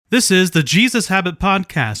This is the Jesus Habit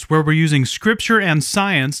Podcast, where we're using scripture and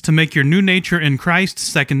science to make your new nature in Christ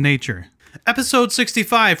second nature. Episode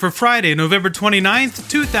 65 for Friday, November 29th,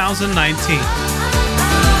 2019.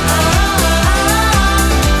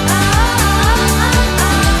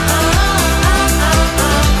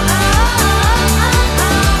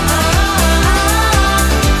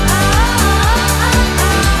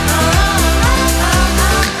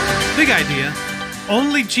 Big idea.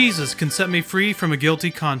 Only Jesus can set me free from a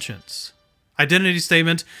guilty conscience. Identity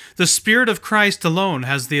statement: the Spirit of Christ alone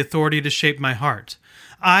has the authority to shape my heart.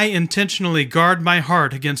 I intentionally guard my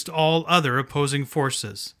heart against all other opposing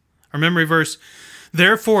forces. Our memory verse: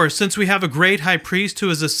 therefore, since we have a great high priest who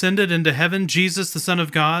has ascended into heaven, Jesus the Son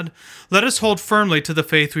of God, let us hold firmly to the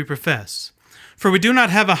faith we profess. For we do not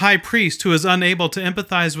have a high priest who is unable to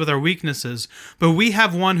empathize with our weaknesses, but we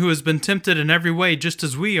have one who has been tempted in every way just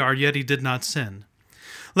as we are, yet he did not sin.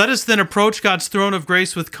 Let us then approach God's throne of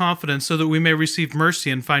grace with confidence so that we may receive mercy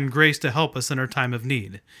and find grace to help us in our time of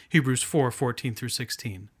need. Hebrews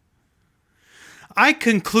 4:14-16. I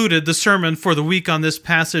concluded the sermon for the week on this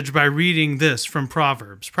passage by reading this from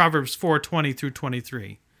Proverbs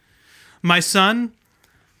 4:20-23. My son,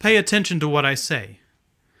 pay attention to what I say.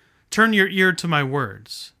 Turn your ear to my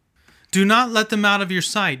words. Do not let them out of your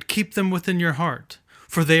sight. Keep them within your heart,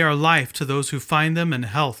 for they are life to those who find them and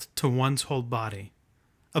health to one's whole body.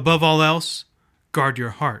 Above all else, guard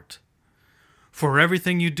your heart, for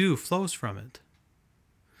everything you do flows from it.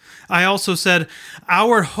 I also said,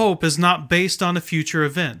 our hope is not based on a future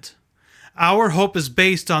event. Our hope is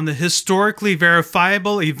based on the historically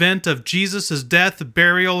verifiable event of Jesus' death,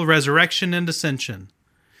 burial, resurrection, and ascension.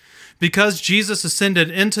 Because Jesus ascended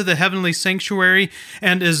into the heavenly sanctuary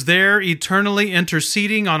and is there eternally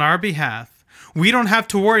interceding on our behalf, we don't have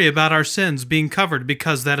to worry about our sins being covered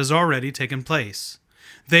because that has already taken place.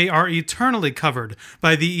 They are eternally covered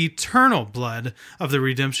by the eternal blood of the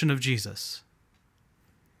redemption of Jesus.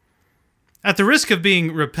 At the risk of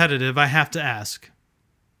being repetitive, I have to ask,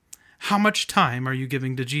 how much time are you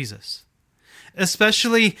giving to Jesus?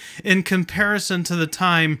 Especially in comparison to the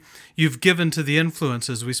time you've given to the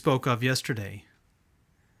influences we spoke of yesterday.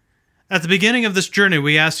 At the beginning of this journey,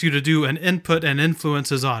 we asked you to do an input and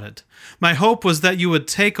influences audit. My hope was that you would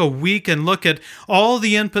take a week and look at all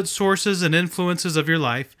the input sources and influences of your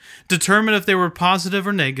life, determine if they were positive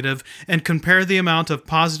or negative, and compare the amount of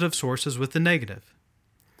positive sources with the negative.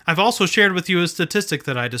 I've also shared with you a statistic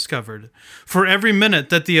that I discovered. For every minute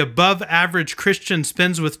that the above-average Christian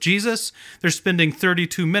spends with Jesus, they're spending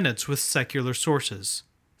 32 minutes with secular sources.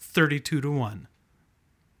 32-1.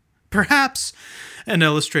 Perhaps an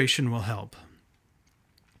illustration will help.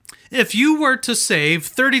 If you were to save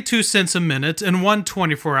 32 cents a minute in one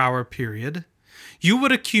 24-hour period, you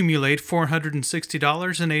would accumulate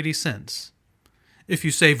 $460.80. If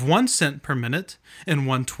you save 1 cent per minute in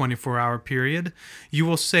one 24-hour period, you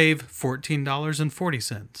will save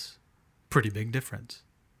 $14.40. Pretty big difference.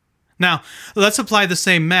 Now, let's apply the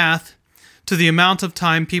same math to the amount of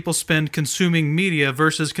time people spend consuming media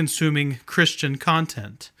versus consuming Christian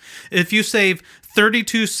content. If you save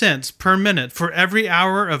 32 cents per minute for every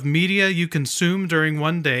hour of media you consume during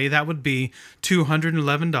one day, that would be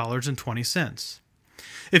 $211.20.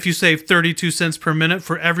 If you save 32 cents per minute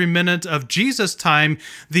for every minute of Jesus time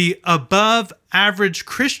the above average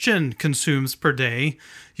Christian consumes per day,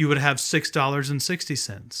 you would have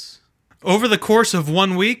 $6.60. Over the course of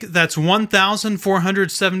 1 week, that's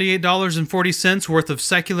 $1,478.40 worth of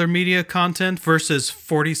secular media content versus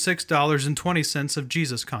 $46.20 of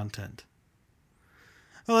Jesus content.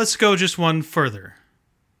 Well, let's go just one further.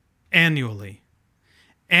 Annually.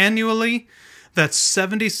 Annually, that's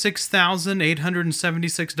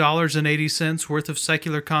 $76,876.80 worth of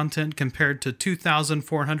secular content compared to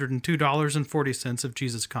 $2,402.40 of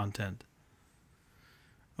Jesus content.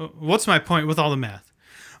 What's my point with all the math?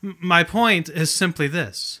 My point is simply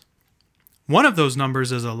this. One of those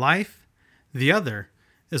numbers is a life, the other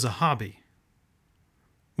is a hobby.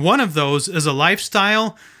 One of those is a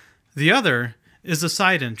lifestyle, the other is a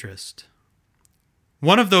side interest.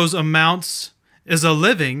 One of those amounts is a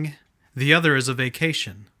living, the other is a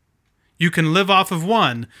vacation. You can live off of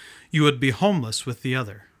one, you would be homeless with the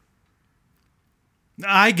other.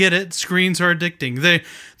 I get it, screens are addicting.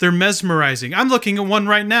 They're mesmerizing. I'm looking at one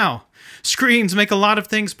right now. Screens make a lot of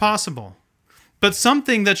things possible. But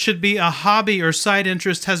something that should be a hobby or side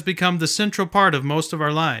interest has become the central part of most of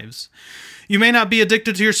our lives. You may not be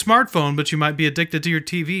addicted to your smartphone, but you might be addicted to your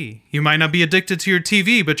TV. You might not be addicted to your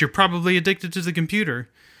TV, but you're probably addicted to the computer.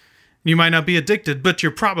 You might not be addicted, but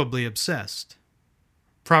you're probably obsessed.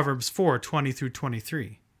 Proverbs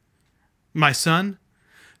 4:20-23. My son,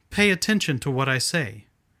 pay attention to what I say.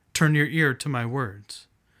 turn your ear to my words.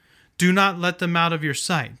 Do not let them out of your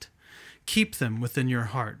sight. Keep them within your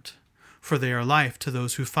heart, for they are life to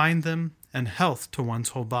those who find them and health to one's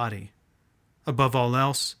whole body. Above all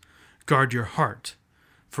else, guard your heart,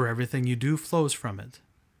 for everything you do flows from it.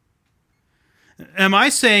 Am I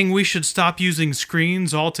saying we should stop using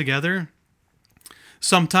screens altogether?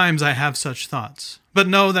 Sometimes I have such thoughts. But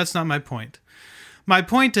no, that's not my point. My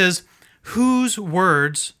point is, whose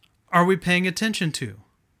words are we paying attention to?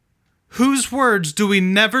 Whose words do we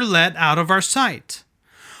never let out of our sight?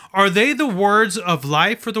 Are they the words of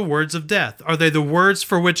life or the words of death? Are they the words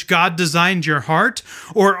for which God designed your heart,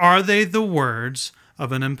 or are they the words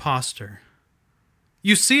of an impostor?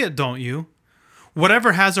 You see it, don't you?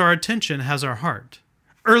 Whatever has our attention has our heart.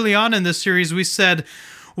 Early on in this series, we said,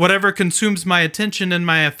 whatever consumes my attention and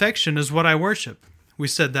my affection is what I worship. We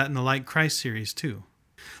said that in the Like Christ series, too.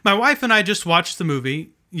 My wife and I just watched the movie.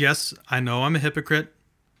 Yes, I know I'm a hypocrite.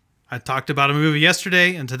 I talked about a movie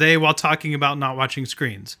yesterday and today while talking about not watching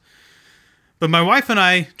screens. But my wife and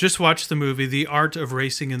I just watched the movie The Art of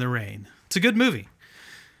Racing in the Rain. It's a good movie.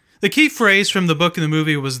 The key phrase from the book and the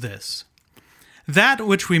movie was this: that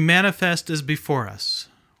which we manifest is before us.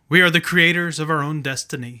 We are the creators of our own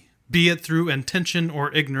destiny. Be it through intention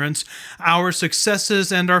or ignorance, our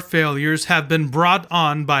successes and our failures have been brought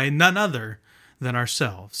on by none other than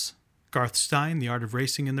ourselves. Garth Stein, The Art of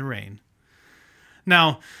Racing in the Rain.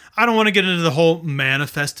 Now, I don't want to get into the whole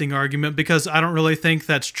manifesting argument because I don't really think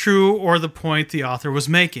that's true or the point the author was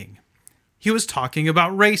making. He was talking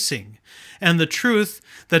about racing and the truth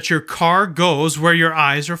that your car goes where your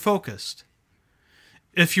eyes are focused.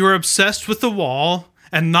 If you're obsessed with the wall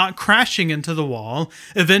and not crashing into the wall,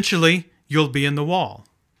 eventually you'll be in the wall.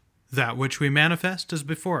 That which we manifest is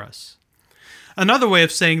before us. Another way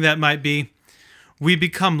of saying that might be, we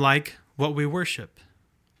become like what we worship.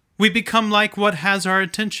 We become like what has our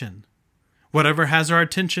attention. Whatever has our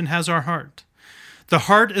attention has our heart. The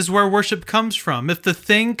heart is where worship comes from. If the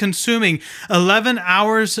thing consuming 11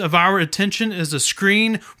 hours of our attention is a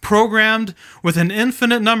screen programmed with an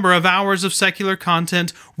infinite number of hours of secular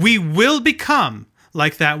content, we will become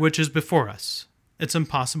like that which is before us. It's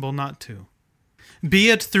impossible not to.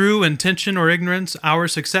 Be it through intention or ignorance, our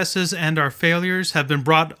successes and our failures have been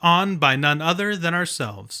brought on by none other than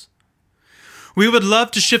ourselves. We would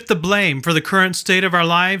love to shift the blame for the current state of our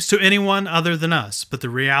lives to anyone other than us, but the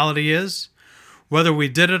reality is, whether we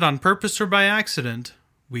did it on purpose or by accident,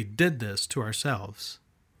 we did this to ourselves.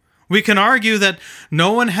 We can argue that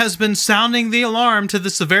no one has been sounding the alarm to the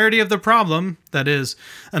severity of the problem, that is,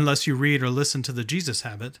 unless you read or listen to the Jesus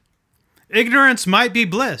Habit. Ignorance might be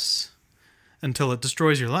bliss until it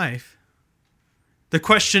destroys your life. The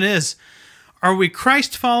question is, are we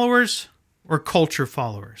Christ followers or culture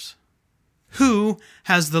followers? Who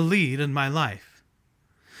has the lead in my life?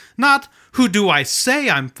 Not who do I say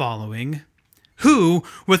I'm following, who,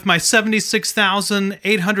 with my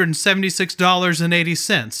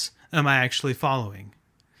 $76,876.80, am I actually following?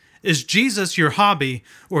 Is Jesus your hobby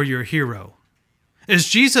or your hero? Is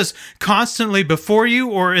Jesus constantly before you,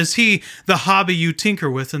 or is he the hobby you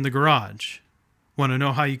tinker with in the garage? Want to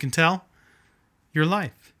know how you can tell? Your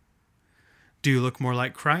life. Do you look more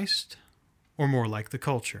like Christ or more like the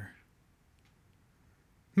culture?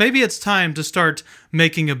 Maybe it's time to start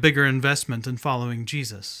making a bigger investment in following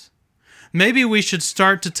Jesus. Maybe we should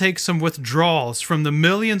start to take some withdrawals from the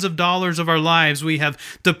millions of dollars of our lives we have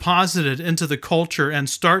deposited into the culture and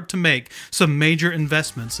start to make some major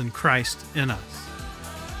investments in Christ in us.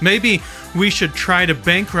 Maybe we should try to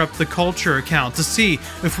bankrupt the culture account to see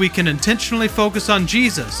if we can intentionally focus on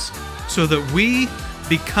Jesus so that we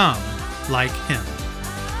become like him.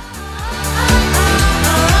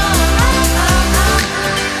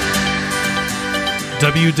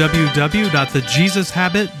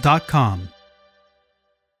 www.thejesushabit.com